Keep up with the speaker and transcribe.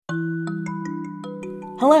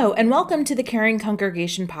Hello, and welcome to the Caring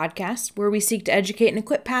Congregation podcast, where we seek to educate and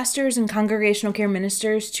equip pastors and congregational care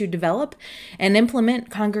ministers to develop and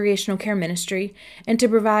implement congregational care ministry and to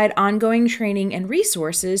provide ongoing training and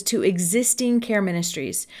resources to existing care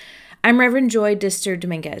ministries. I'm Reverend Joy Dister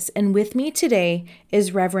Dominguez, and with me today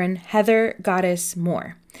is Reverend Heather Goddess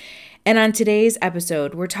Moore. And on today's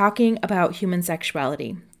episode, we're talking about human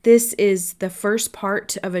sexuality. This is the first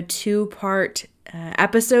part of a two-part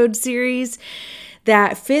episode series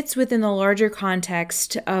that fits within the larger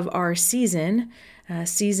context of our season.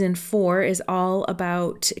 Season 4 is all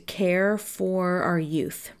about care for our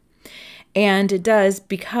youth. And it does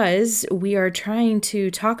because we are trying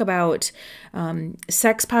to talk about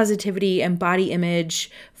sex positivity and body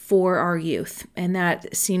image for our youth. And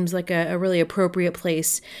that seems like a really appropriate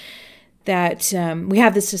place that we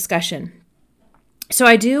have this discussion. So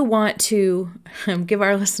I do want to give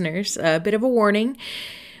our listeners a bit of a warning.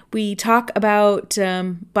 We talk about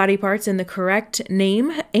body parts in the correct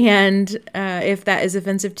name, and if that is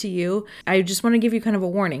offensive to you, I just want to give you kind of a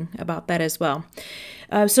warning about that as well.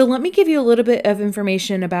 So let me give you a little bit of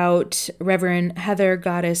information about Reverend Heather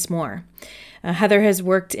Goddess Moore. Heather has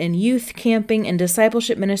worked in youth, camping, and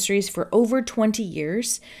discipleship ministries for over 20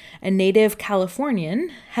 years. A native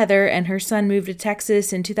Californian, Heather and her son moved to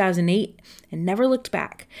Texas in 2008 and never looked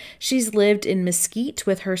back. She's lived in Mesquite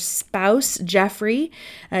with her spouse, Jeffrey,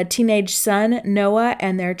 a teenage son, Noah,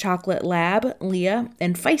 and their chocolate lab, Leah,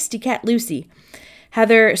 and feisty cat, Lucy.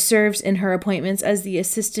 Heather serves in her appointments as the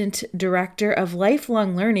Assistant Director of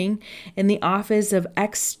Lifelong Learning in the Office of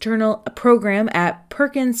External Program at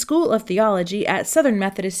Perkins School of Theology at Southern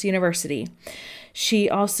Methodist University. She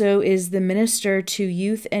also is the Minister to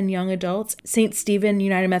Youth and Young Adults, St. Stephen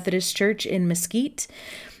United Methodist Church in Mesquite.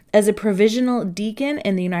 As a provisional deacon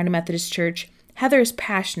in the United Methodist Church, Heather is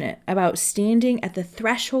passionate about standing at the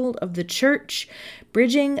threshold of the church,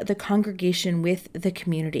 bridging the congregation with the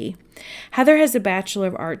community. Heather has a Bachelor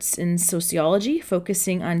of Arts in Sociology,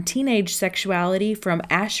 focusing on teenage sexuality from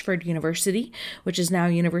Ashford University, which is now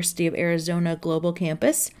University of Arizona Global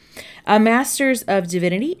Campus, a Master's of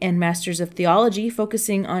Divinity and Master's of Theology,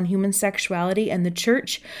 focusing on human sexuality and the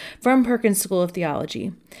church from Perkins School of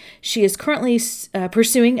Theology. She is currently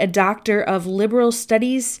pursuing a Doctor of Liberal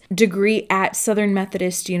Studies degree at Southern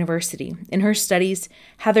Methodist University. In her studies,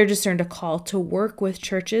 Heather discerned a call to work with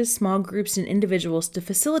churches, small groups, and individuals to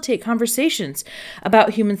facilitate conversations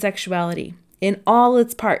about human sexuality in all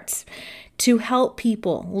its parts, to help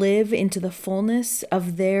people live into the fullness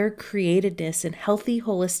of their createdness in healthy,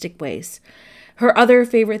 holistic ways. Her other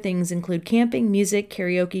favorite things include camping, music,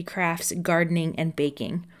 karaoke, crafts, gardening, and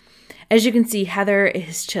baking. As you can see, Heather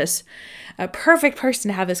is just a perfect person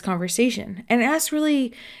to have this conversation and ask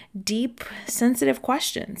really deep, sensitive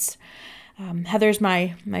questions. Heather's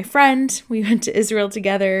my friend. We went to Israel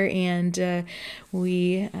together, and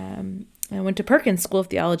we went to Perkins School of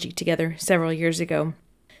Theology together several years ago.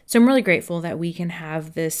 So I'm really grateful that we can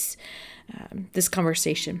have this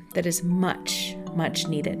conversation that is much, much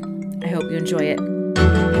needed. I hope you enjoy it.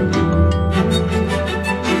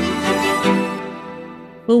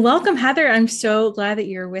 Well, welcome, Heather. I'm so glad that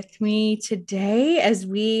you're with me today as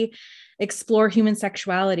we explore human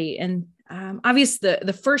sexuality. And obviously,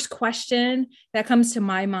 the first question that comes to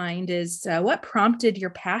my mind is, what prompted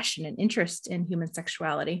your passion and interest in human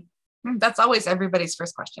sexuality? That's always everybody's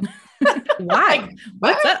first question. Why?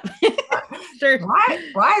 What's up? Sure. Why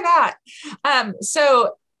that?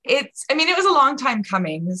 So it was a long time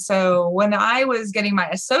coming. So when I was getting my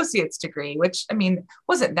associate's degree, which,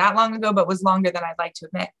 wasn't that long ago, but was longer than I'd like to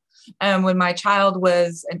admit. When my child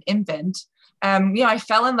was an infant, I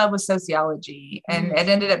fell in love with sociology, and it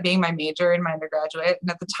ended up being my major in my undergraduate. And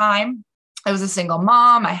at the time, I was a single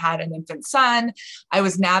mom. I had an infant son. I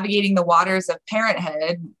was navigating the waters of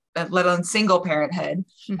parenthood, let alone single parenthood,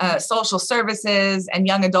 social services, and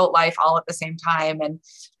young adult life all at the same time.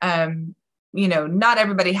 And, not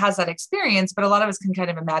everybody has that experience, but a lot of us can kind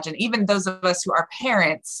of imagine, even those of us who are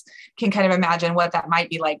parents can kind of imagine what that might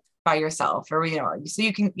be like by yourself, or, so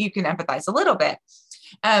you can empathize a little bit.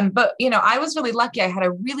 But, I was really lucky. I had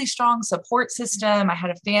a really strong support system. I had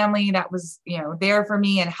a family that was, there for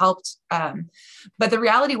me and helped. But the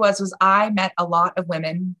reality was I met a lot of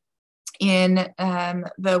women in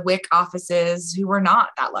the WIC offices who were not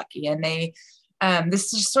that lucky. And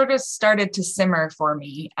this just sort of started to simmer for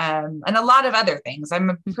me, and a lot of other things.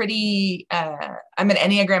 I'm an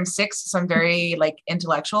Enneagram 6, so I'm very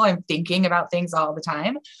intellectual. I'm thinking about things all the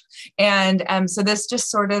time. And so this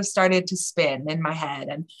just sort of started to spin in my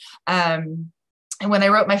head. And when I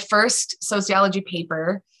wrote my first sociology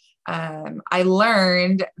paper, I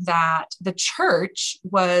learned that the church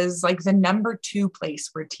was like the number 2 place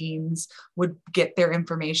where teens would get their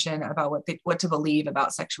information about what to believe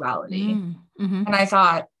about sexuality. Mm-hmm. And I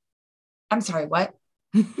thought, I'm sorry, what?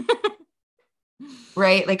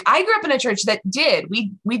 Right? Like I grew up in a church that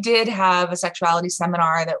we did have a sexuality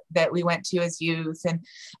seminar that we went to as youth.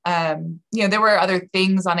 And, there were other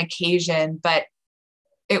things on occasion, but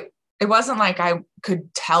it wasn't like I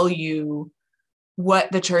could tell you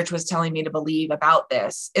what the church was telling me to believe about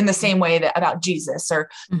this in the same way that about Jesus or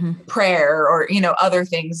prayer or, other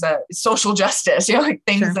things, social justice, like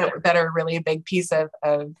things that are really a big piece of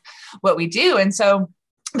what we do. And so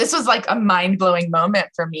this was like a mind-blowing moment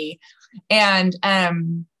for me. And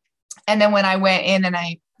then when I went in and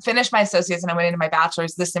I finished my associates and I went into my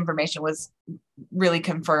bachelor's, this information was really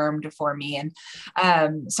confirmed for me.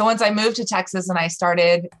 And so once I moved to Texas and I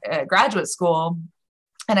started graduate school,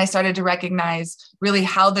 and I started to recognize really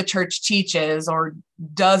how the church teaches or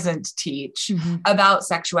doesn't teach about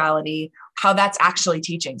sexuality, how that's actually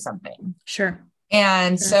teaching something. Sure.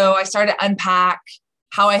 And so I started to unpack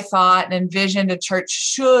how I thought and envisioned a church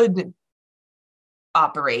should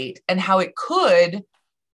operate and how it could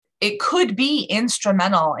be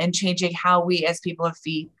instrumental in changing how we as people of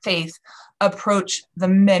faith approach the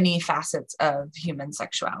many facets of human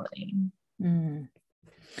sexuality. Mm.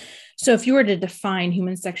 So if you were to define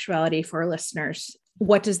human sexuality for our listeners,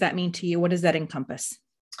 what does that mean to you? What does that encompass?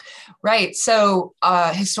 Right. So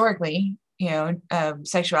historically,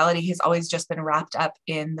 sexuality has always just been wrapped up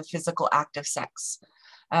in the physical act of sex.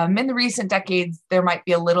 In the recent decades, there might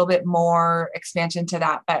be a little bit more expansion to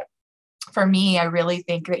that. But for me, I really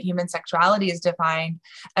think that human sexuality is defined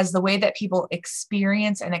as the way that people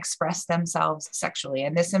experience and express themselves sexually.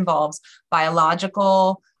 And this involves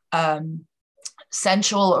biological,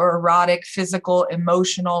 sensual or erotic, physical,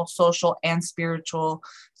 emotional, social, and spiritual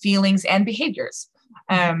feelings and behaviors.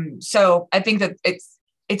 So I think that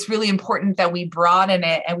it's really important that we broaden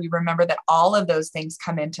it and we remember that all of those things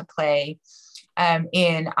come into play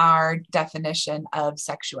in our definition of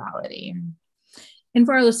sexuality. And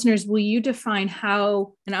for our listeners, will you define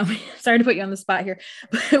how, and I'm sorry to put you on the spot here,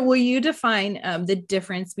 but will you define the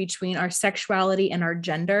difference between our sexuality and our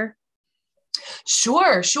gender?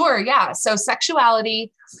 Sure. Yeah. So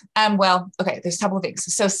sexuality, there's a couple of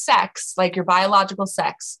things. So sex, like your biological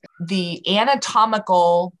sex, the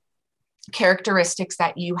anatomical characteristics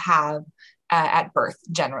that you have at birth,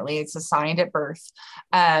 generally it's assigned at birth.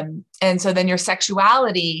 And so then your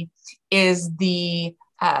sexuality is the,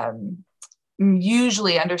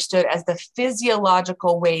 usually understood as the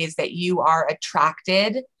physiological ways that you are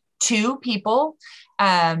attracted to people.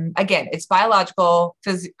 Again, it's biological,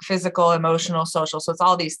 physical, emotional, social. So it's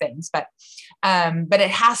all these things, but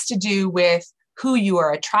it has to do with who you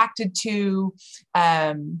are attracted to,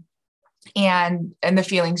 and the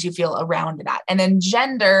feelings you feel around that. And then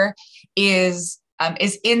gender is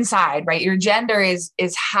inside, right? Your gender is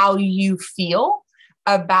how you feel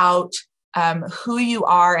about who you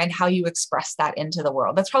are and how you express that into the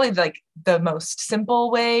world. That's probably like the most simple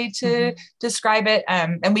way to describe it.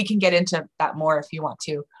 And we can get into that more if you want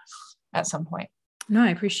to at some point. No, I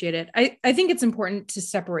appreciate it. I think it's important to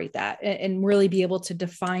separate that and really be able to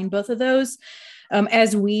define both of those.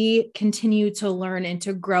 As we continue to learn and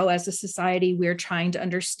to grow as a society, we're trying to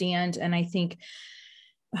understand. And I think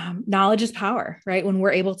knowledge is power, right? When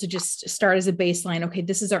we're able to just start as a baseline, okay,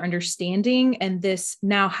 this is our understanding, and this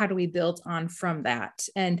now, how do we build on from that?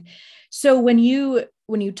 And so when you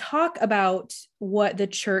talk about what the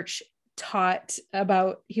church taught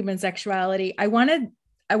about human sexuality, I want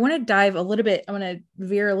to dive a little bit. I want to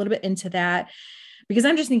veer a little bit into that, because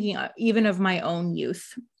I'm just thinking even of my own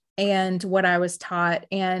youth and what I was taught,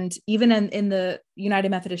 and even in the United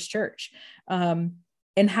Methodist Church,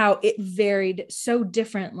 and how it varied so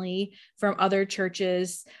differently from other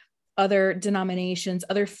churches, other denominations,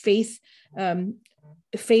 other faith and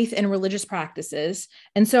religious practices.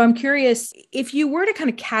 And so I'm curious, if you were to kind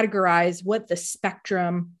of categorize what the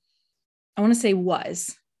spectrum, I want to say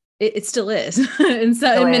was, it still is in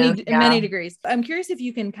many degrees. I'm curious if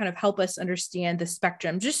you can kind of help us understand the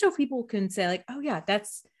spectrum, just so people can say like, oh yeah,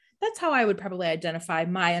 that's how I would probably identify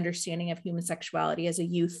my understanding of human sexuality as a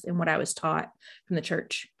youth and what I was taught from the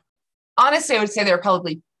church. Honestly, I would say there are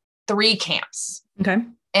probably 3 camps. Okay.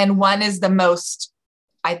 And one is the most,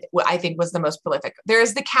 I think was the most prolific. There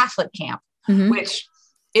is the Catholic camp, which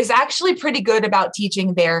is actually pretty good about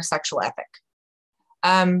teaching their sexual ethic.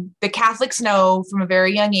 The Catholics know from a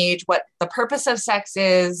very young age what the purpose of sex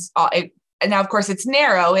is. And now, of course, it's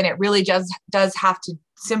narrow, and it really does have to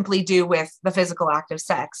simply do with the physical act of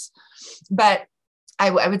sex. But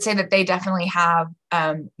I would say that they definitely have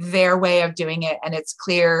their way of doing it, and it's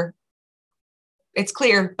clear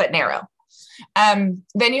but narrow. Then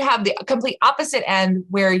you have the complete opposite end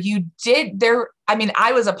where you did there. I mean,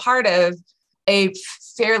 I was a part of I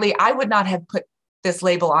would not have put this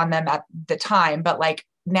label on them at the time, but like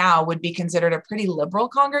now would be considered a pretty liberal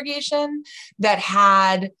congregation that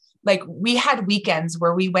had, like, we had weekends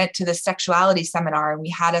where we went to the sexuality seminar and we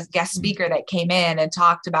had a guest speaker that came in and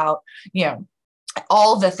talked about,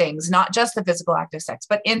 all the things, not just the physical act of sex,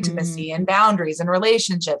 but intimacy and boundaries and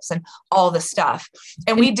relationships and all the stuff.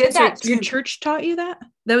 And we did that. Your church taught you that?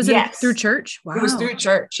 That was through church? Wow. It was through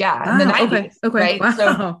church. Yeah. Wow. In the 90s. Okay. Right. Wow.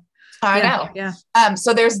 So I know. Yeah.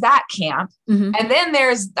 So there's that camp. And then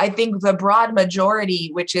there's, I think, the broad majority,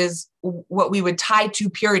 which is what we would tie to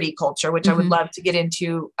purity culture, which I would love to get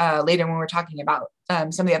into later when we're talking about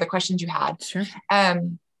some of the other questions you had. Sure.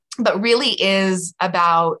 But really is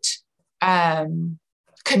about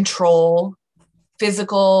control,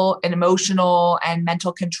 physical and emotional and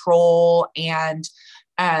mental control. And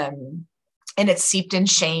it's seeped in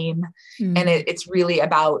shame. And it's really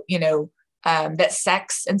about, that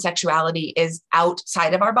sex and sexuality is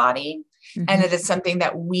outside of our body. And it is something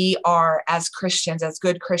that we are, as Christians, as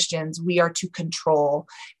good Christians, we are to control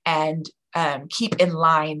and keep in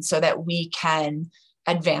line so that we can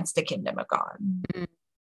advance the kingdom of God.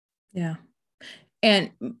 Yeah.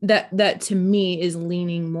 And that to me is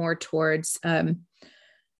leaning more towards,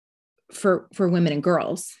 for women and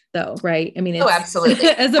girls though. Right. I mean, it's, absolutely.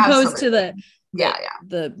 as opposed to the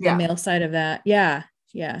male side of that. Yeah.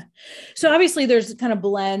 Yeah. So obviously there's kind of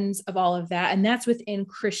blends of all of that, and that's within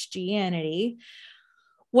Christianity.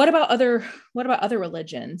 What about other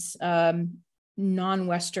religions,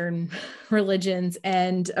 non-Western religions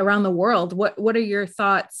and around the world? What are your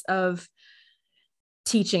thoughts of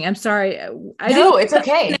teaching? I'm sorry. It's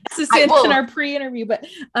okay. In our pre-interview, but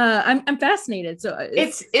I'm fascinated. So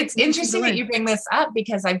it's interesting that you bring this up,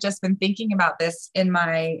 because I've just been thinking about this in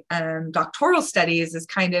my doctoral studies, is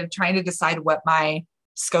kind of trying to decide what my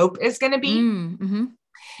scope is going to be. And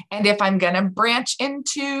if I'm going to branch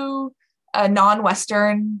into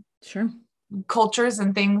non-Western cultures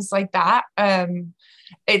and things like that.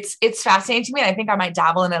 It's fascinating to me. I think I might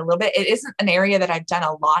dabble in it a little bit. It isn't an area that I've done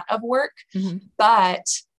a lot of work, but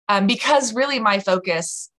because really my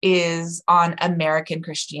focus is on American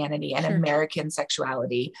Christianity and American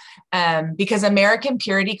sexuality, because American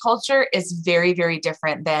purity culture is very, very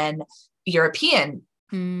different than European.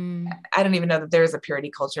 I don't even know that there is a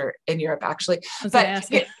purity culture in Europe, actually,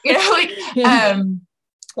 but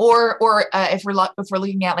or if we're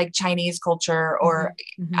looking at like Chinese culture or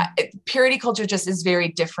purity culture, just is very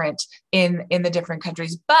different in the different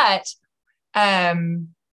countries. But I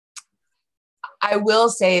will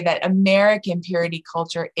say that American purity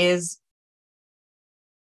culture has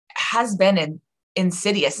been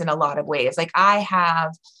insidious in a lot of ways. Like, I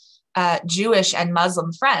have Jewish and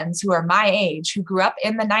Muslim friends who are my age, who grew up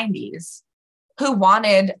in the 90s, who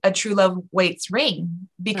wanted a true love waits ring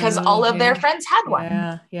because all of their friends had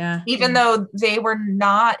one. Even though they were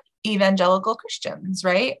not evangelical Christians.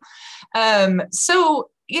 Right. So,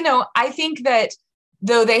 I think that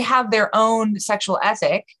though they have their own sexual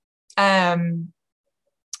ethic, our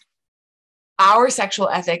sexual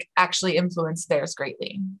ethic actually influenced theirs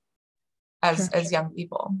greatly as young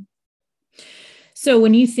people. So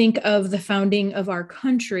when you think of the founding of our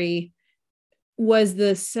country, was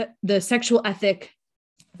the sexual ethic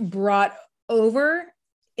brought over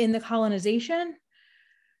in the colonization?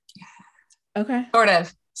 Okay. Sort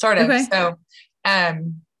of. Okay.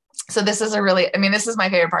 So this is this is my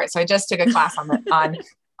favorite part. So I just took a class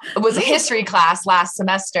it was a history class last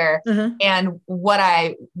semester. And what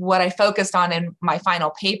I focused on in my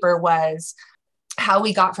final paper was how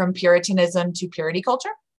we got from Puritanism to purity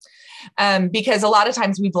culture. Because a lot of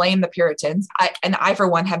times we blame the Puritans. I for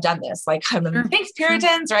one have done this, like, thanks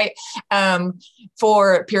Puritans, right?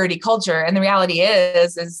 For purity culture. And the reality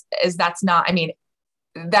is that's not,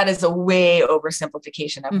 that is a way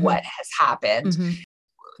oversimplification of what has happened.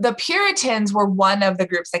 The Puritans were one of the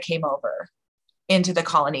groups that came over into the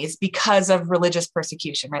colonies because of religious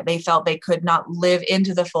persecution, right? They felt they could not live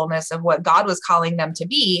into the fullness of what God was calling them to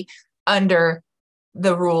be under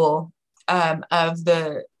the rule of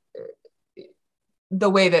the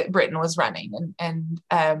way that Britain was running and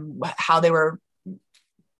how they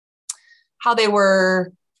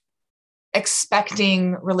were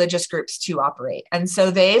expecting religious groups to operate. And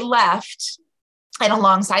so they left, and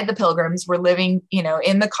alongside the Pilgrims were living,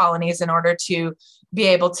 in the colonies in order to be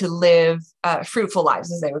able to live fruitful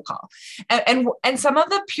lives, as they would call. And some of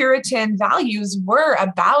the Puritan values were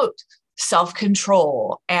about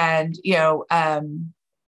self-control and,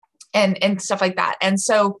 and stuff like that. And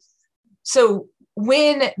so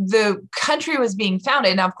when the country was being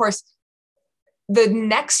founded, now, of course, the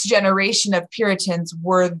next generation of Puritans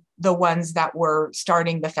were the ones that were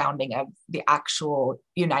starting the founding of the actual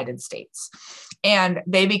United States. And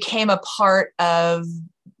they became a part of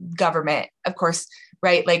government, of course,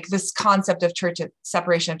 right? Like this concept of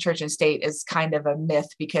separation of church and state is kind of a myth,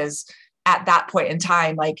 because at that point in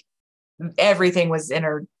time, like everything was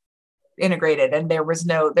integrated and there was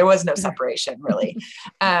no separation really.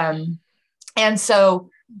 And so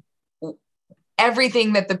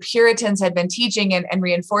everything that the Puritans had been teaching and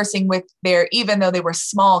reinforcing with even though they were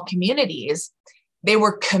small communities, they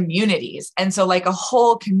were communities. And so like a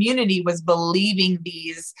whole community was believing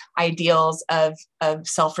these ideals of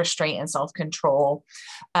self-restraint and self-control,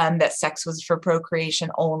 that sex was for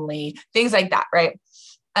procreation only, things like that. Right.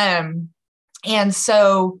 And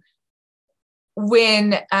so when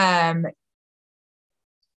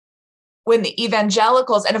the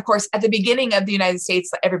evangelicals, and of course, at the beginning of the United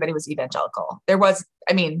States, everybody was evangelical. There were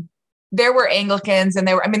Anglicans and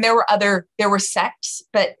there were sects,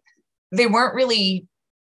 but they weren't really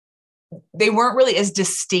as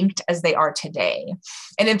distinct as they are today.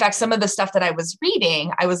 And in fact, some of the stuff that I was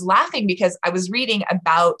reading, I was laughing because I was reading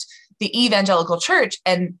about the evangelical church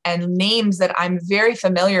and names that I'm very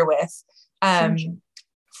familiar with,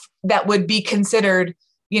 that would be considered,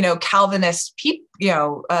 Calvinist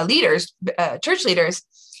leaders, church leaders,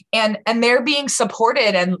 and they're being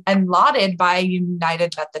supported and lauded by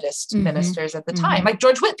United Methodist ministers at the time, like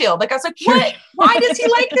George Whitefield. Like I was like, what? Why does he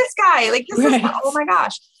like this guy? Like this is, oh my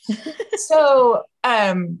gosh. So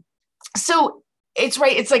it's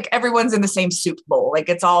right. It's like everyone's in the same soup bowl. Like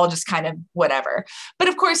it's all just kind of whatever. But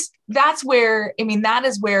of course, that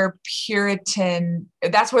is where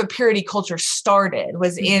Purity culture started,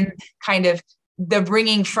 was in kind of the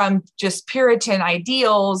bringing from just Puritan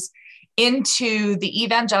ideals into the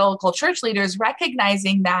evangelical church leaders,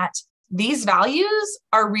 recognizing that these values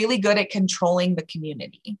are really good at controlling the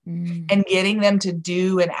community and getting them to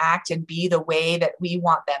do and act and be the way that we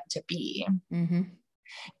want them to be.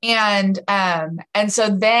 And so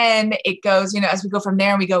then it goes, as we go from there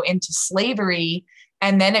and we go into slavery,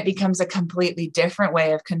 and then it becomes a completely different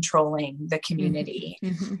way of controlling the community.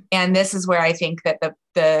 And this is where I think that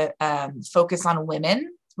the focus on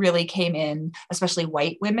women really came in, especially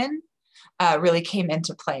white women, really came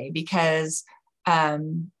into play, because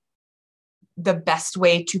the best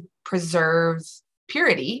way to preserve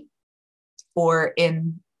purity, or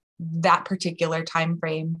in that particular time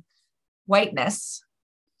frame, whiteness,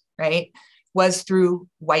 right, was through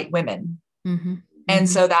white women. And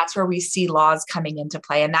so that's where we see laws coming into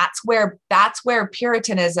play. And that's where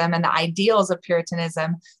Puritanism and the ideals of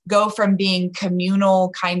Puritanism go from being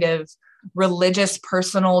communal kind of religious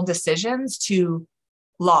personal decisions to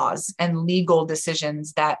laws and legal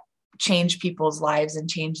decisions that change people's lives and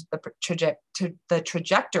change the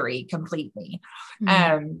trajectory completely.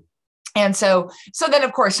 And so then,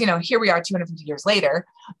 of course, here we are 250 years later,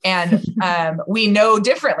 and we know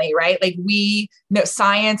differently, right? Like we know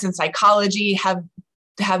science and psychology have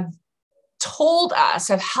helped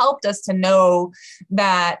us to know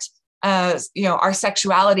that, our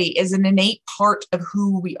sexuality is an innate part of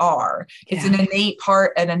who we are. It's an innate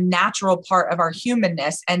part and a natural part of our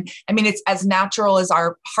humanness. And I mean, it's as natural as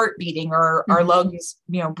our heart beating or our lungs,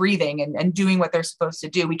 breathing and doing what they're supposed to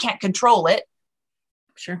do. We can't control it.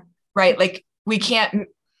 Sure. Right. Like we can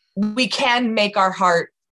make our heart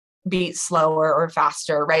beat slower or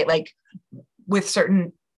faster, right? Like with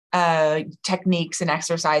certain techniques and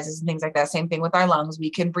exercises and things like that. Same thing with our lungs. We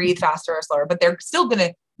can breathe faster or slower, but they're still going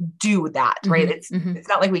to do that, right? It's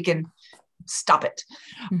not like we can stop it.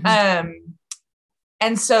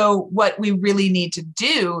 And so what we really need to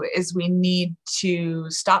do is we need to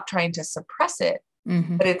stop trying to suppress it,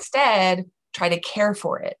 but instead try to care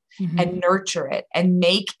for it and nurture it and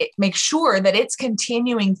make sure that it's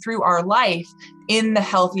continuing through our life in the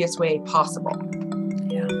healthiest way possible.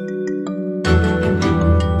 Yeah.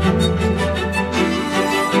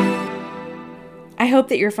 I hope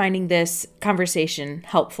that you're finding this conversation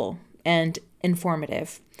helpful and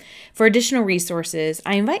informative. For additional resources,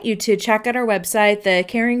 I invite you to check out our website,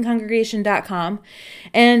 thecaringcongregation.com,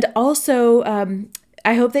 and also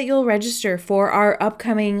I hope that you'll register for our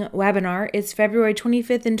upcoming webinar. It's February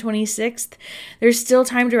 25th and 26th. There's still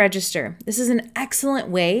time to register. This is an excellent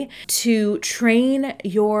way to train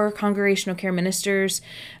your congregational care ministers,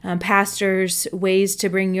 pastors, ways to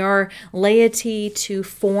bring your laity to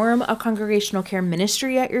form a congregational care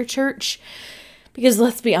ministry at your church. Because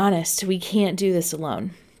let's be honest, we can't do this alone.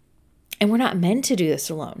 And we're not meant to do this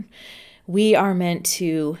alone. We are meant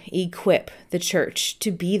to equip the church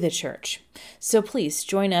to be the church. So please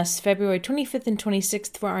join us February 25th and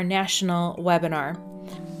 26th for our national webinar.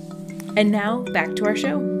 And now back to our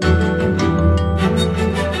show.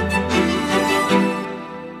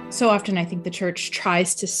 So often I think the church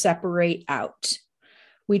tries to separate out.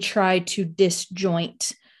 We try to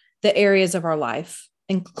disjoint the areas of our life,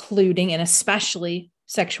 including and especially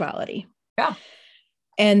sexuality. Yeah.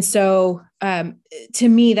 And so to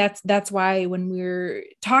me, that's why when we're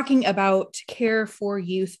talking about care for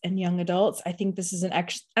youth and young adults, I think this is an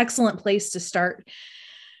excellent place to start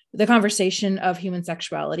the conversation of human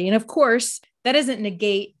sexuality. And of course, that doesn't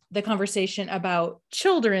negate the conversation about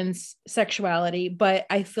children's sexuality, but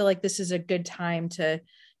I feel like this is a good time to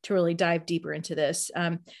really dive deeper into this.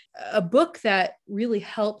 A book that really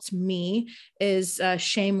helped me is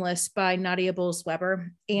Shameless by Nadia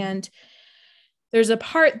Bolz-Weber. And there's a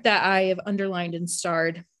part that I have underlined and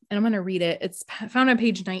starred, and I'm going to read it. It's found on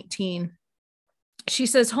page 19. She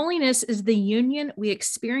says, holiness is the union we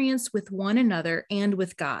experience with one another and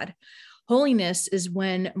with God. Holiness is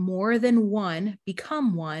when more than one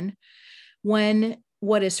become one, when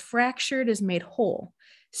what is fractured is made whole,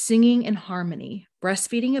 singing in harmony,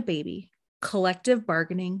 breastfeeding a baby, collective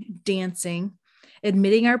bargaining, dancing,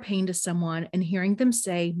 admitting our pain to someone and hearing them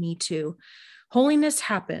say, me too. Holiness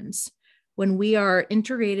happens when we are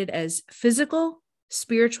integrated as physical,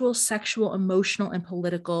 spiritual, sexual, emotional, and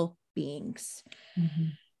political beings.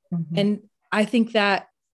 Mm-hmm. Mm-hmm. And I think that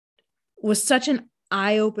was such an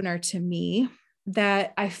eye-opener to me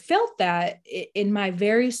that I felt that in my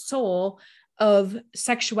very soul of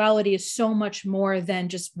sexuality is so much more than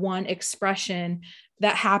just one expression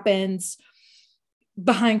that happens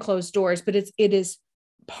behind closed doors, but it is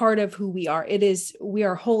part of who we are. We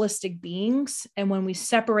are holistic beings. And when we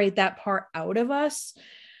separate that part out of us,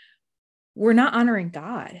 we're not honoring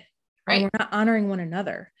God, right? And we're not honoring one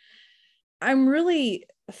another. I'm really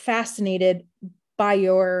fascinated by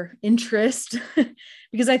your interest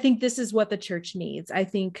because I think this is what the church needs. I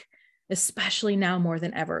think especially now more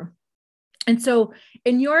than ever. And so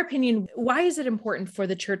in your opinion, why is it important for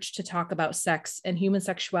the church to talk about sex and human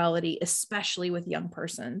sexuality, especially with young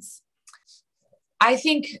persons? I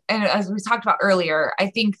think, and as we talked about earlier,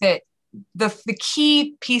 I think that the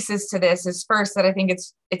key pieces to this is first that I think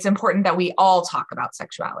it's important that we all talk about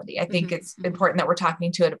sexuality. I think it's important that we're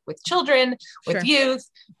talking to it with children, with youth,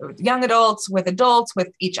 with young adults, with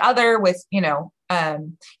each other, with,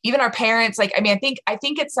 even our parents. Like, I mean, I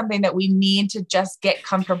think it's something that we need to just get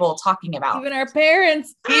comfortable talking about. Even our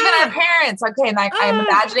parents. Okay. And I'm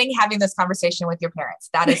imagining having this conversation with your parents.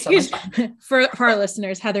 That is so much fun. For our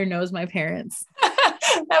listeners, Heather knows my parents.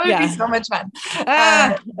 That would be so much fun.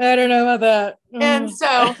 I don't know about that. And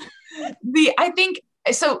so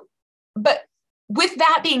but with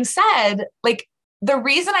that being said, like the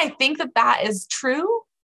reason I think that is true,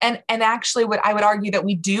 and actually what I would argue that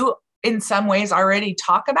we do in some ways already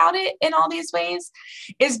talk about it in all these ways,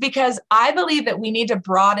 is because I believe that we need to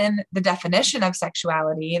broaden the definition of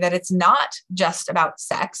sexuality, that it's not just about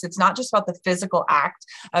sex. It's not just about the physical act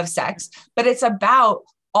of sex, but it's about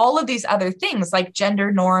all of these other things like gender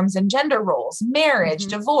norms and gender roles, marriage,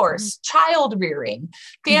 divorce, child rearing,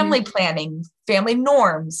 family planning, family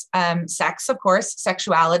norms, sex, of course,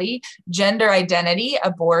 sexuality, gender identity,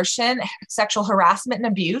 abortion, sexual harassment and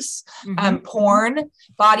abuse, porn,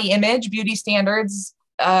 body image, beauty standards,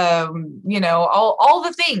 all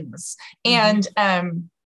the things. And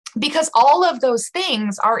because all of those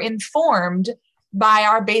things are informed by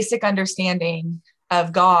our basic understanding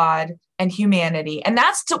of God and humanity. And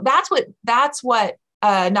that's what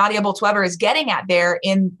Nadia Bolz-Weber is getting at there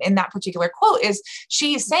in that particular quote. Is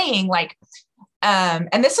she's saying like,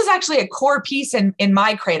 and this is actually a core piece in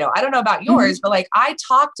my credo. I don't know about yours, but like I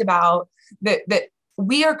talked about that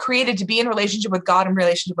we are created to be in relationship with God and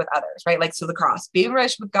relationship with others, right? Like, so the cross, be in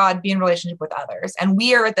relationship with God, be in relationship with others. And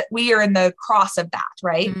we are in the cross of that,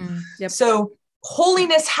 right? Yep. So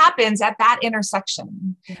holiness happens at that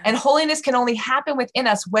intersection. Yeah. And holiness can only happen within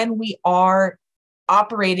us when we are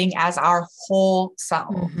operating as our whole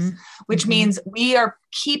selves, which means we are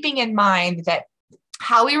keeping in mind that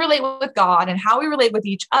how we relate with God and how we relate with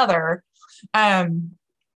each other,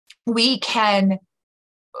 we can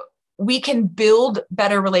build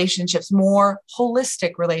better relationships, more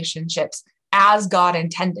holistic relationships as God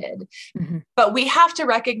intended. But we have to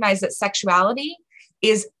recognize that sexuality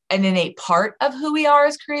is an innate part of who we are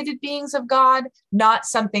as created beings of God, not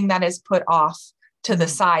something that is put off to the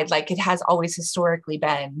side like it has always historically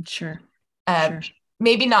been. Sure.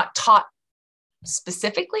 Maybe not taught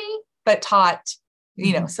specifically, but taught,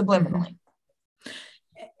 subliminally.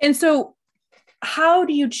 And so how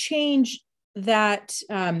do you change that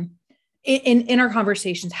in our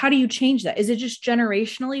conversations? How do you change that? Is it just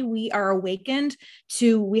generationally we are awakened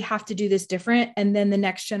to we have to do this different, and then the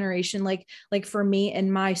next generation, like for me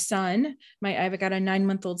and my son, I've got a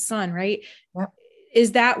 9-month-old son, right? Yep.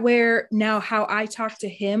 Is that where now how I talk to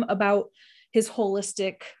him about his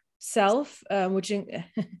holistic self, which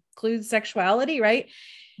includes sexuality, right?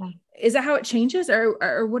 Yeah. Is that how it changes, or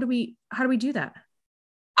how do we do that?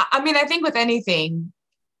 I mean, I think with anything,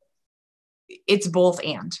 it's both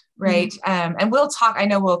and, right? Mm-hmm. And I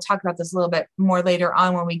know we'll talk about this a little bit more later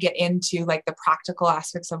on when we get into like the practical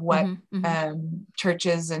aspects of what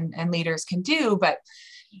churches and leaders can do. But,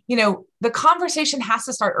 the conversation has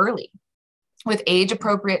to start early with age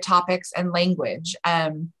appropriate topics and language.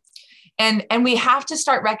 And we have to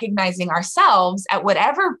start recognizing ourselves at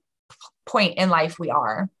whatever point in life we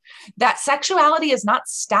are, that sexuality is not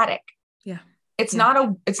static. Yeah. It's not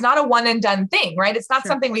a one and done thing, right? It's not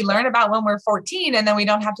something we learn about when we're 14 and then we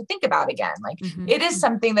don't have to think about again. Like it is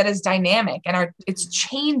something that is dynamic and it's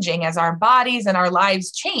changing as our bodies and our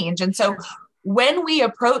lives change. And so when we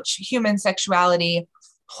approach human sexuality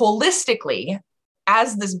holistically,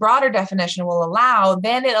 as this broader definition will allow,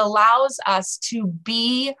 then it allows us to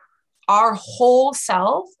be our whole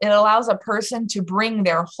self. It allows a person to bring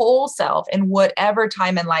their whole self in whatever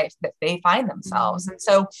time in life that they find themselves. And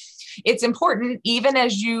so it's important, even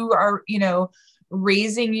as you are,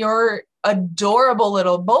 raising your adorable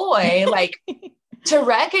little boy, like to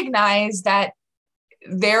recognize that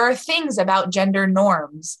there are things about gender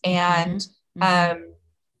norms and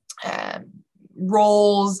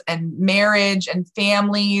roles and marriage and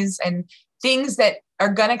families and things that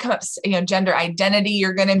are going to come up, gender identity.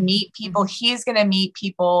 You're going to meet people. He's going to meet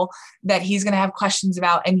people that he's going to have questions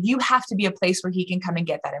about. And you have to be a place where he can come and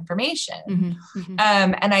get that information.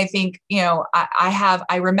 And I think,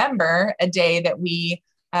 I remember a day that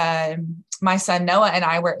my son Noah and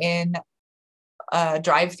I were in a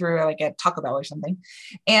drive-through, like at Taco Bell or something.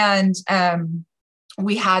 And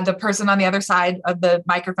we had the person on the other side of the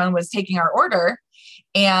microphone was taking our order,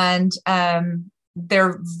 and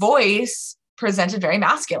their voice presented very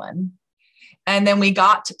masculine. And then we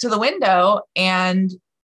got to the window and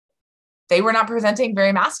they were not presenting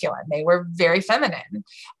very masculine. They were very feminine.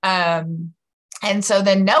 And so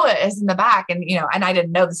then Noah is in the back and, and I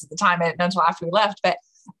didn't know this at the time. I didn't know until after we left, but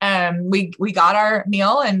we got our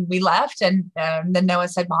meal and we left. And then Noah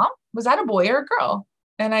said, "Mom, was that a boy or a girl?"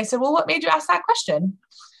 And I said, "Well, what made you ask that question?"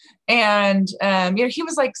 And, he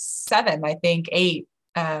was like 7, I think 8.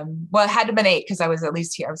 Well, it had to have been 8 because I was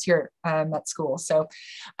here at school. So,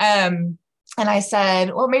 and I said,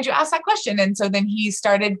 "Well, what made you ask that question?" And so then he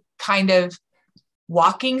started kind of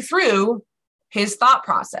walking through his thought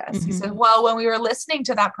process. He said, "Well, when we were listening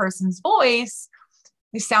to that person's voice,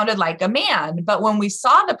 they sounded like a man, but when we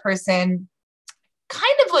saw the person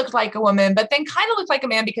kind of looked like a woman, but then kind of looked like a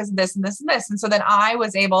man because of this and this and this." And so then I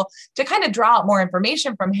was able to kind of draw out more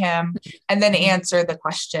information from him and then answer the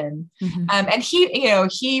question. And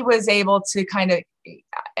he was able to kind of,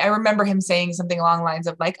 I remember him saying something along the lines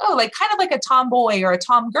of like, "Oh, like kind of like a tomboy or a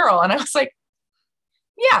tom girl." And I was like,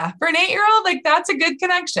 yeah, for an 8-year-old, like that's a good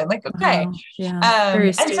connection. Like, okay.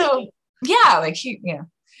 And so, yeah, like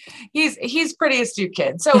he's pretty astute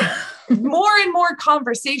kid. So more and more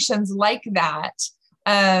conversations like that,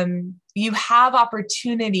 you have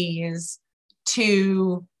opportunities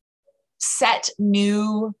to set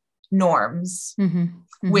new norms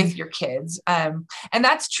with your kids. And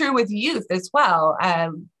that's true with youth as well.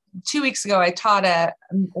 2 weeks ago, I taught a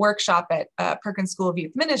workshop at Perkins School of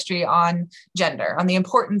Youth Ministry on gender, on the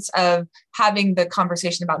importance of having the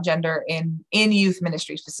conversation about gender in youth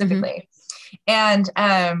ministry specifically. And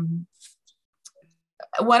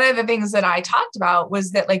one of the things that I talked about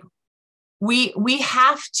was that like, we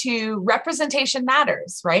have to, representation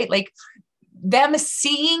matters, right? Like them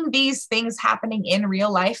seeing these things happening in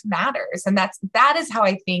real life matters. And that is how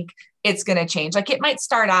I think it's going to change. Like it might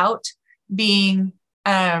start out being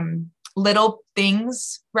little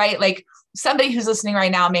things, right? Like somebody who's listening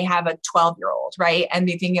right now may have a 12-year-old, right? And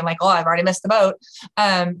be thinking like, "Oh, I've already missed the boat."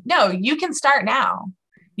 No, you can start now.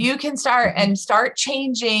 You can start and start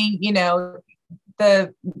changing,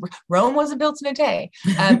 the Rome wasn't built in a day.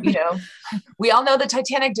 We all know the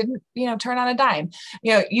Titanic didn't, turn on a dime.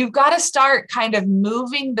 You've got to start kind of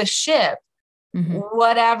moving the ship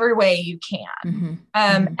whatever way you can.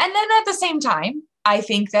 And then at the same time, I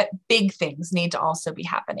think that big things need to also be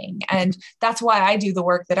happening. And that's why I do the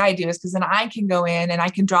work that I do, is because then I can go in and I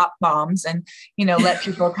can drop bombs and, let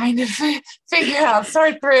people kind of figure out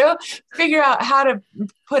how to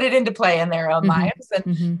put it into play in their own lives.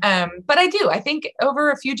 And, but I think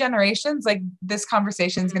over a few generations, like this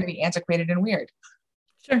conversation is going to be antiquated and weird.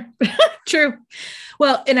 Sure. True.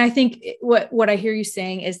 Well, and I think what I hear you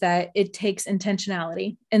saying is that it takes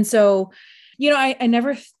intentionality. And so, I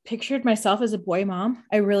never pictured myself as a boy mom.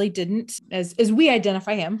 I really didn't, as we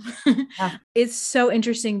identify him. Yeah. It's so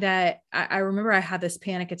interesting that I remember I had this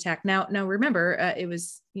panic attack. Now remember, it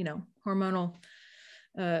was, hormonal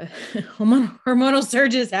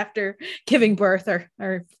surges after giving birth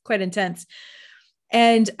are quite intense.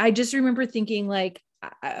 And I just remember thinking, like,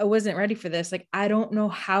 I wasn't ready for this. Like, I don't know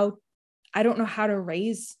how to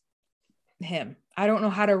raise him. I don't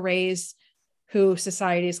know how to raise who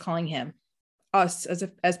society is calling him. Us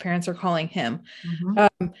as parents are calling him.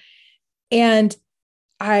 And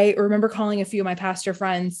I remember calling a few of my pastor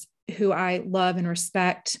friends who I love and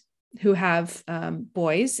respect, who have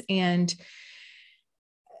boys. And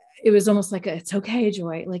it was almost like, it's okay,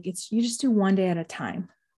 Joy. Like, you just do one day at a time,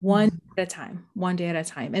 one day at a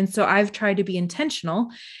time. And so I've tried to be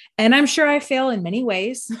intentional, and I'm sure I fail in many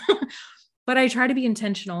ways, but I try to be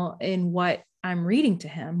intentional in what I'm reading to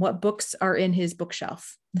him, what books are in his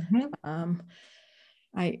bookshelf.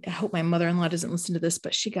 I hope my mother-in-law doesn't listen to this,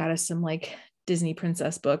 but she got us some like Disney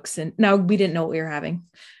princess books. And now we didn't know what we were having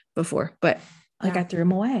before, but like I threw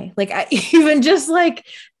them away. Like I even just like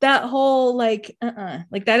that whole, like that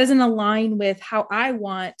doesn't align with how I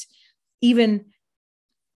want even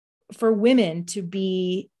for women to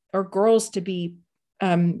be, or girls to be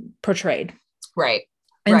portrayed. Right.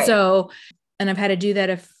 And so, and I've had to do that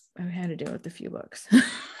if I've had to do it with a few books.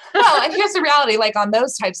 Well, and here's the reality, like on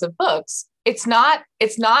those types of books, it's not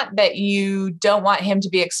that you don't want him to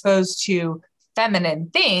be exposed to feminine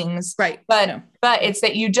things, right? But it's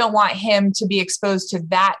that you don't want him to be exposed to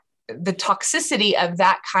the toxicity of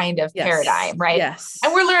that kind of paradigm, right? Yes.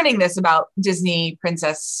 And we're learning this about Disney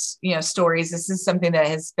princess, stories. This is something that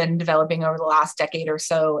has been developing over the last decade or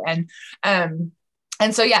so. And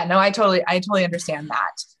so, I totally understand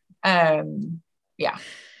that. Yeah.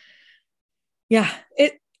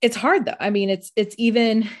 It's hard though. I mean, it's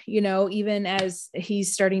even, even as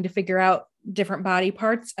he's starting to figure out different body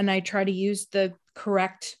parts, and I try to use the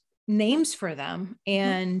correct names for them.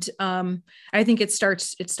 And I think it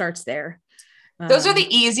starts there. Those are the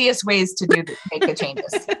easiest ways to make the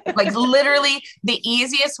changes. Like literally the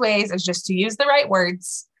easiest ways is just to use the right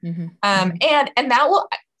words. And that will,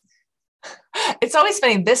 it's always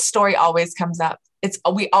funny. This story always comes up.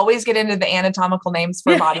 We always get into the anatomical names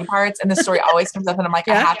for body parts, and the story always comes up, and I'm like,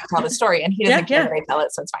 I have to tell the story, and he doesn't care that I tell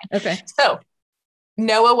it, so it's fine. Okay. So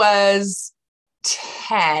Noah was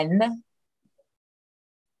 10.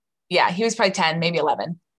 Yeah, he was probably 10, maybe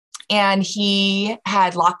 11. And he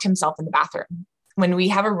had locked himself in the bathroom, when we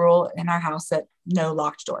have a rule in our house that no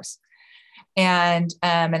locked doors. And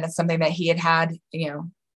it's something that he had,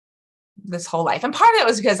 this whole life. And part of it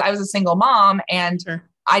was because I was a single mom, and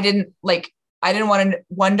I didn't want to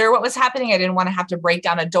wonder what was happening. I didn't want to have to break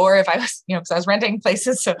down a door if I was, because I was renting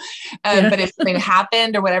places. So, but if something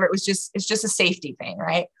happened or whatever, it's just a safety thing.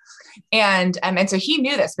 Right. And so he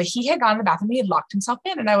knew this, but he had gone to the bathroom. He had locked himself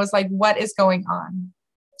in, and I was like, what is going on?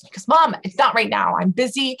 Because Mom, it's not right now. I'm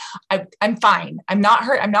busy. I'm fine. I'm not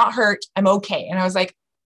hurt. I'm okay. And I was like,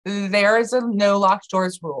 there is a no locked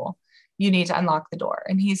doors rule. You need to unlock the door.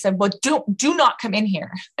 And he said, well, do not come in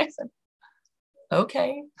here. I said,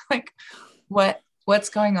 okay. Like, what's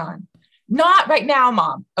going on? Not right now,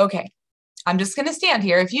 Mom. Okay. I'm just going to stand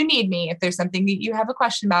here. If you need me, if there's something that you have a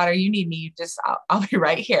question about, or you need me, I'll be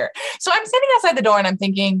right here. So I'm sitting outside the door, and I'm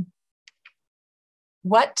thinking,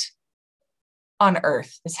 what on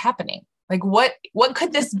earth is happening? Like, what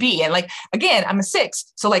could this be? And like, again, I'm a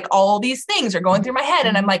 6. So like all these things are going through my head,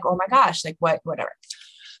 and I'm like, oh my gosh, like whatever.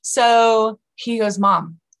 So he goes,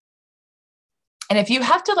 Mom. And if you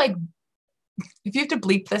have to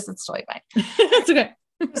bleep this, it's totally fine. It's okay.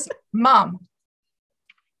 Mom,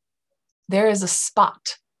 there is a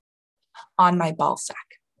spot on my ball sack.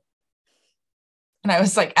 And I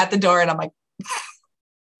was like at the door, and I'm like,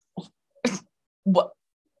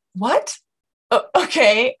 what? Oh,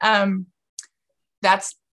 okay.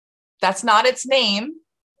 That's not its name,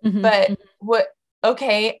 but what,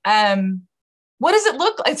 okay. What does it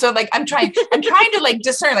look like? So like, I'm trying to like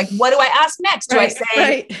discern, like, what do I ask next? Do I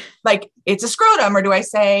say like, it's a scrotum, or do I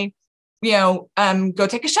say, go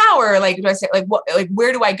take a shower? Like, do I say like, what, like,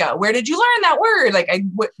 where do I go? Where did you learn that word? Like,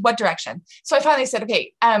 what direction? So I finally said,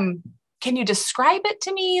 okay, can you describe it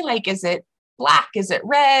to me? Like, is it black? Is it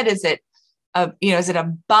red? Is it is it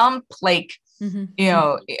a bump? Like,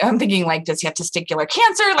 I'm thinking like, does he have testicular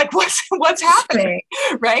cancer? Like what's happening?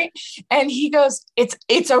 Right. And he goes,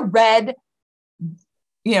 it's a red,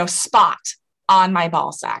 spot on my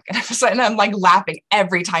ball sack. And I'm like laughing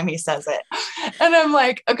every time he says it. And I'm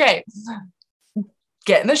like, okay,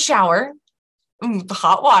 get in the shower, the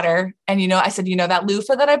hot water. And, I said, that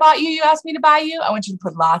loofah that I bought you asked me to buy you. I want you to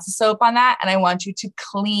put lots of soap on that. And I want you to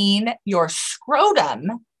clean your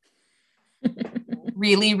scrotum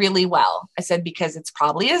really, really well. I said, because it's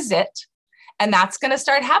probably a zit, and that's going to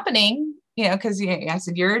start happening, because I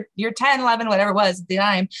said, you're 10, 11, whatever it was at the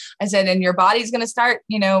time. I said, and your body's going to start,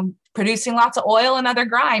 producing lots of oil and other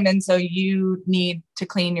grime. And so you need to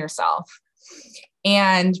clean yourself.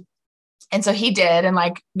 And so he did. And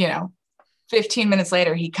 15 minutes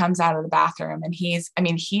later, he comes out of the bathroom and he's,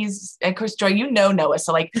 of course, Joy, Noah.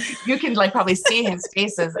 So you can probably see his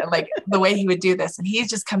faces and the way he would do this. And he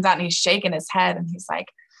just comes out and he's shaking his head and he's like,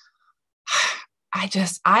 I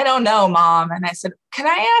don't know, Mom. And I said, can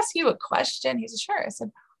I ask you a question? He said, sure. I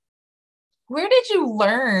said, where did you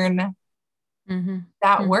learn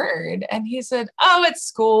that word? And he said, oh, it's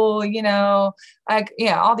school, all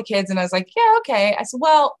the kids. And I was like, yeah, okay. I said,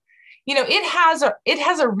 well, it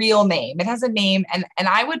has a real name. It has a name. And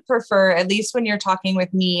I would prefer, at least when you're talking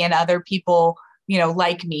with me and other people,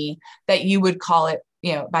 like me, that you would call it,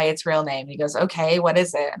 by its real name. He goes, okay, what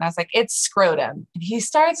is it? And I was like, it's scrotum. And he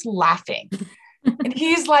starts laughing. And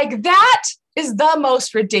he's like, that is the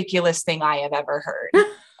most ridiculous thing I have ever heard.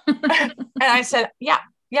 And I said, yeah.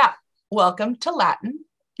 Welcome to Latin.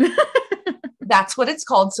 That's what it's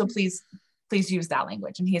called. So please use that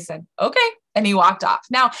language. And he said, okay. And he walked off.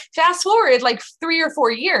 Now, fast forward 3 or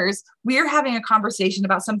 4 years, we're having a conversation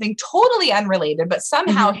about something totally unrelated, but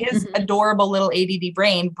somehow his adorable little ADD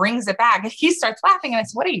brain brings it back. And he starts laughing. And I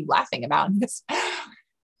said, what are you laughing about? And he goes,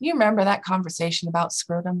 you remember that conversation about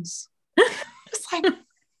scrotums? It's like,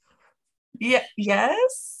 yeah,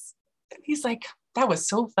 yes. And he's like, that was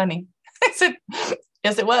so funny. I said,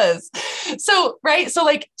 yes, it was. So, right. So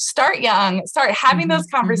start young, start having those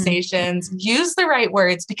conversations, use the right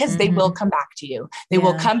words, because they will come back to you. They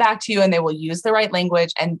will come back to you and they will use the right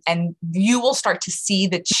language, and you will start to see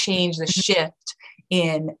the change, the shift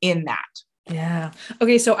in that. Yeah.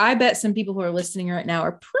 Okay. So I bet some people who are listening right now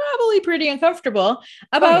are probably pretty uncomfortable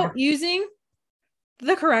about using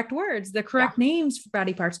the correct words, the correct names for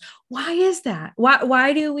body parts. Why is that?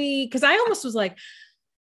 Why do we, because I almost was like,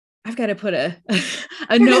 I've got to put a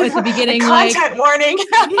note at the beginning, content warning.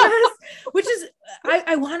 Yes, which is,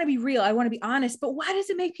 I want to be real. I want to be honest, but why does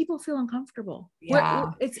it make people feel uncomfortable?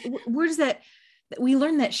 Yeah. Where does that, we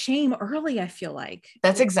learn that shame early, I feel like.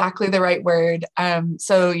 That's exactly the right word.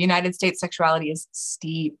 So United States sexuality is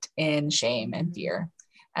steeped in shame and fear.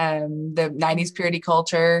 The 90s purity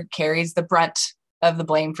culture carries the brunt of the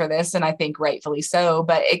blame for this. And I think rightfully so,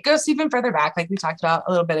 but it goes even further back, like we talked about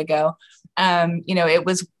a little bit ago.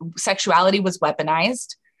 Sexuality was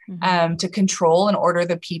weaponized to control and order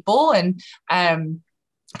the people, and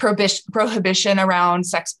prohibition around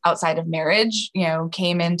sex outside of marriage,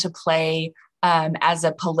 came into play as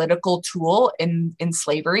a political tool in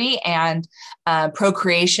slavery, and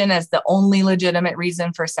procreation as the only legitimate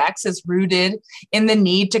reason for sex is rooted in the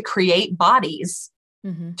need to create bodies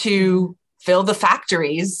to fill the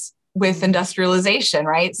factories with industrialization.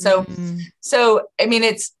 Right. So I mean,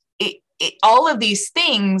 it's all of these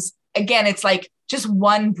things, again, it's like just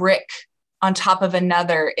one brick on top of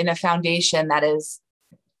another in a foundation that is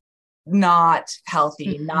not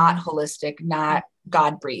healthy, not holistic, not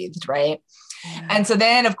God breathed. Right. Yeah. And so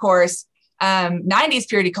then, of course, 90s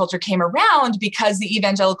purity culture came around because the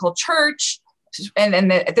evangelical church,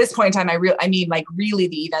 and at this point in time, I mean really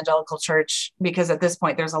the evangelical church, because at this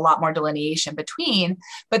point there's a lot more delineation between,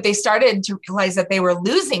 but they started to realize that they were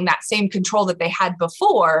losing that same control that they had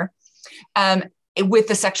before, with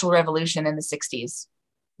the sexual revolution in the 60s.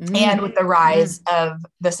 And with the rise of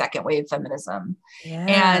the second wave feminism.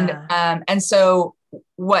 Yeah. And so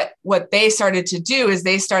what they started to do is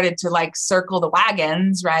they started to circle the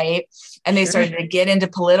wagons, right? And they started to get into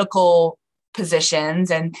political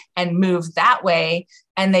positions and move that way.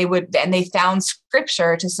 And they found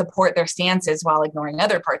scripture to support their stances while ignoring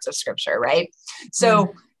other parts of scripture, right?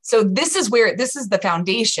 So this is the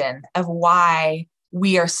foundation of why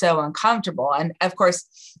we are so uncomfortable. And of course,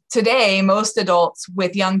 today, most adults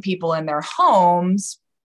with young people in their homes,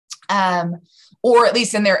 or at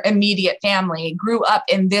least in their immediate family, grew up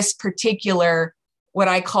in this particular, what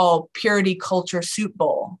I call purity culture soup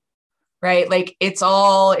bowl, right? It's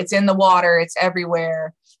in the water, it's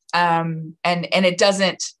everywhere. And it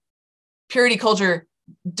doesn't, purity culture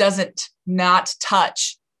doesn't not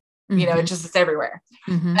touch, it just is everywhere.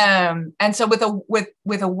 And so with a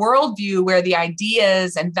worldview where the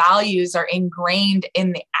ideas and values are ingrained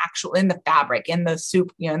in the fabric, in the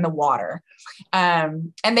soup, in the water.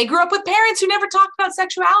 And they grew up with parents who never talked about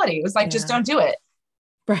sexuality. It was like, just don't do it.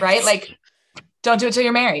 Right. Like, don't do it till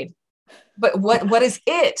you're married. But what is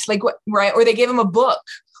it like? What, right. Or they gave them a book,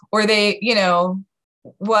 or they,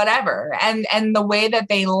 whatever. And the way that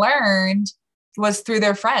they learned was through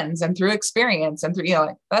their friends and through experience and through,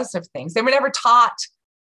 like those sort of things. They were never taught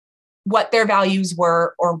what their values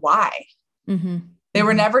were or why. They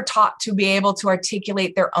were never taught to be able to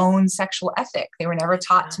articulate their own sexual ethic. They were never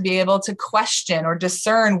taught to be able to question or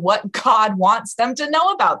discern what God wants them to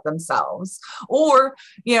know about themselves, or,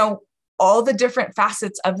 all the different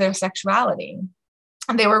facets of their sexuality.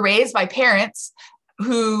 And they were raised by parents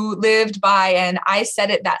who lived by an "I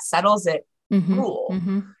said it, that settles it" rule.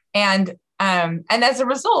 And as a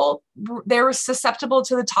result, they were susceptible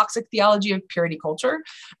to the toxic theology of purity culture,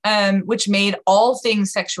 which made all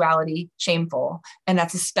things sexuality shameful. And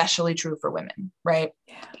that's especially true for women, right?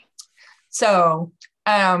 Yeah. So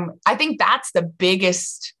I think that's the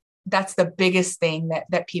biggest thing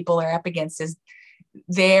that people are up against, is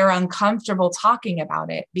they're uncomfortable talking about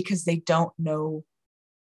it because they don't know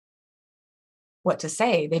what to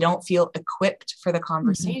say. They don't feel equipped for the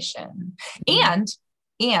conversation. And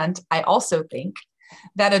I also think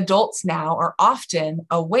that adults now are often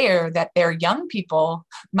aware that their young people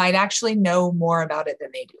might actually know more about it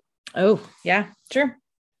than they do. Oh, yeah, true.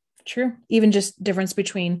 Even just difference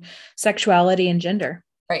between sexuality and gender.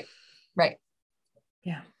 Right.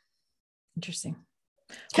 Yeah. Interesting.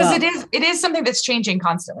 Because it is something that's changing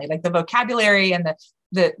constantly. Like the vocabulary and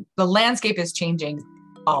the landscape is changing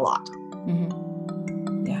a lot.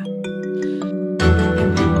 Yeah.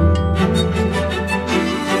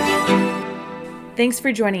 Thanks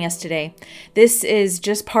for joining us today. This is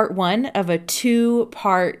just part 1 of a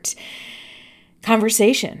 2-part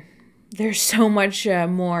conversation. There's so much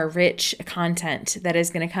more rich content that is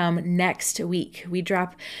going to come next week. We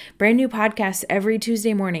drop brand new podcasts every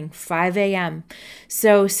Tuesday morning, 5 a.m.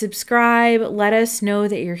 So subscribe, let us know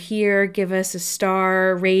that you're here, give us a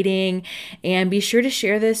star rating, and be sure to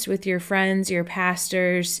share this with your friends, your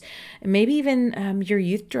pastors, and maybe even your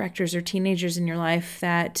youth directors or teenagers in your life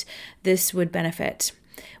that this would benefit.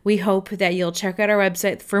 We hope that you'll check out our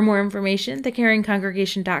website for more information,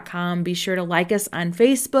 thecaringcongregation.com. Be sure to like us on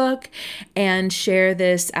Facebook and share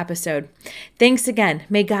this episode. Thanks again.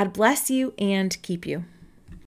 May God bless you and keep you.